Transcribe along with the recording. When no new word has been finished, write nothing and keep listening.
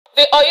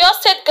The Oyo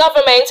State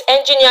government,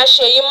 Engineer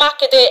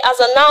Makinde, has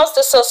announced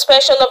the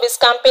suspension of his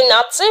campaign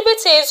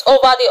activities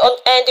over the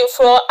unending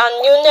fraud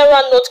and new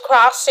Naira note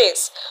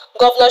crisis.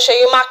 Governor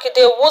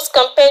Makinde, whose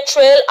campaign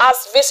trail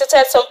has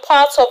visited some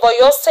parts of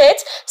Oyo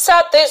State,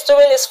 said this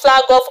during his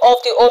flag-off of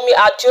the Omi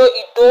Adio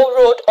Ido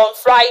Road on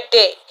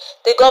Friday.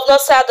 The governor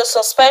said the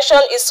suspension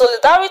is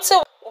solidarity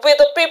with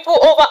the people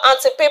over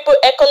anti-people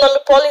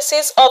economic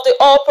policies of the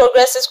All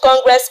Progressives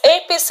Congress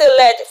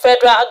APC-led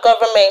federal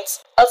government.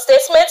 A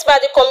statement by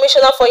the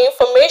Commissioner for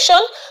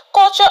Information,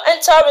 Culture and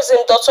Tourism,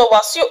 Dr.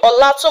 Wasiu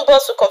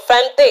Olatunbosu,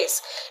 confirmed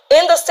this.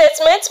 In the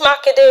statement,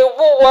 Makinde,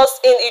 who was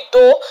in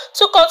Ido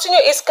to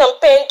continue his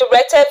campaign,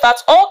 directed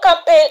that all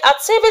campaign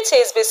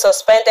activities be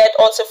suspended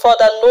until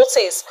further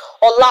notice.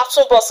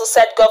 Olatunbosu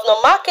said Governor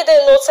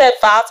Makinde noted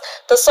that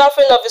the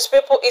suffering of his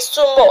people is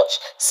too much,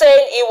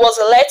 saying he was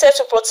elected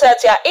to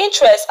protect their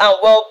interests and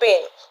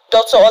well-being.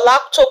 Dr.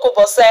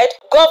 Olatunbosu said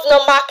Governor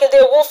Makinde,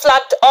 who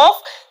flagged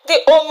off the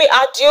Omi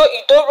Adio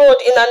Ido Road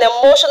in an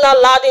emotional,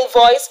 laden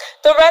voice,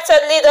 directed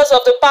leaders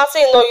of the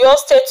party in Oyo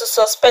State to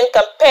suspend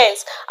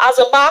campaigns as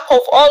a mark of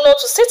honor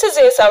to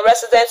citizens and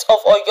residents of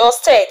Oyo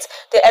State.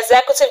 The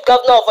executive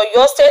governor of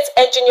Oyo State,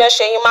 Engineer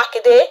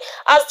Makinde,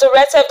 has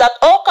directed that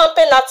all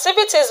campaign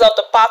activities of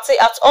the party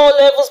at all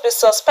levels be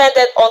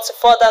suspended until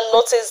further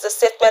notice, the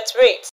statement reads.